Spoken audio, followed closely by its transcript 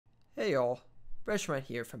Hey y'all, brett.scharmett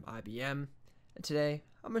here from IBM, and today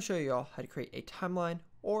I'm going to show you all how to create a timeline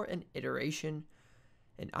or an iteration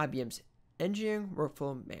in IBM's Engineering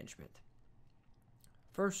Workflow Management.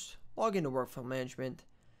 First, log into Workflow Management,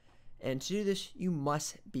 and to do this you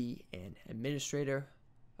must be an administrator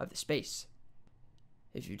of the space.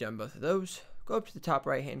 If you've done both of those, go up to the top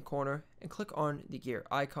right hand corner and click on the gear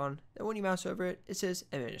icon, then when you mouse over it, it says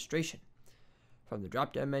Administration. From the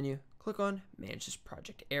drop down menu, click on Manage this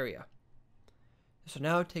project area. This will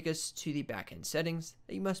now take us to the backend settings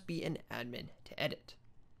that you must be an admin to edit.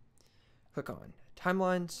 Click on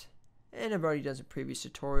Timelines, and I've already done some previous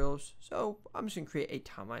tutorials, so I'm just going to create a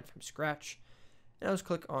timeline from scratch. And I'll just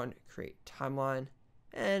click on Create Timeline,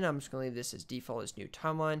 and I'm just going to leave this as default as New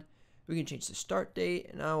Timeline. We can change the start date,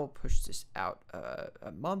 and I will push this out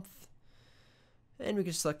a month. And we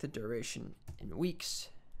can select the duration in weeks.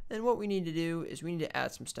 And what we need to do is we need to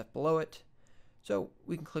add some stuff below it. So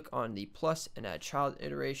we can click on the plus and add child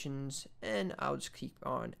iterations, and I'll just keep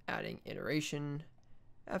on adding iteration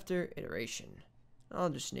after iteration. I'll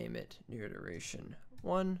just name it new iteration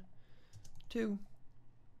 1, 2,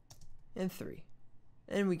 and 3.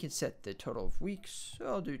 And we can set the total of weeks. So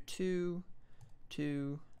I'll do 2,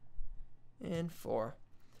 2, and 4.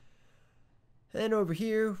 And over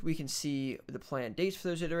here, we can see the planned dates for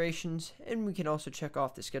those iterations, and we can also check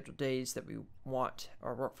off the scheduled days that we want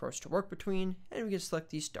our workforce to work between, and we can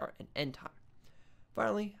select the start and end time.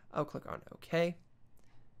 Finally, I'll click on OK,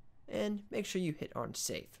 and make sure you hit on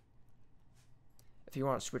Save. If you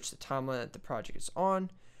want to switch the timeline that the project is on,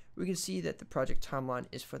 we can see that the project timeline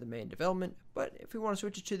is for the main development, but if we want to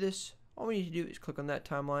switch it to this, all we need to do is click on that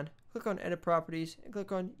timeline, click on Edit Properties, and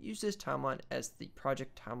click on Use this timeline as the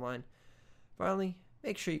project timeline. Finally,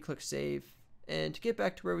 make sure you click Save, and to get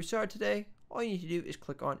back to where we started today, all you need to do is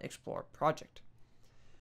click on Explore Project.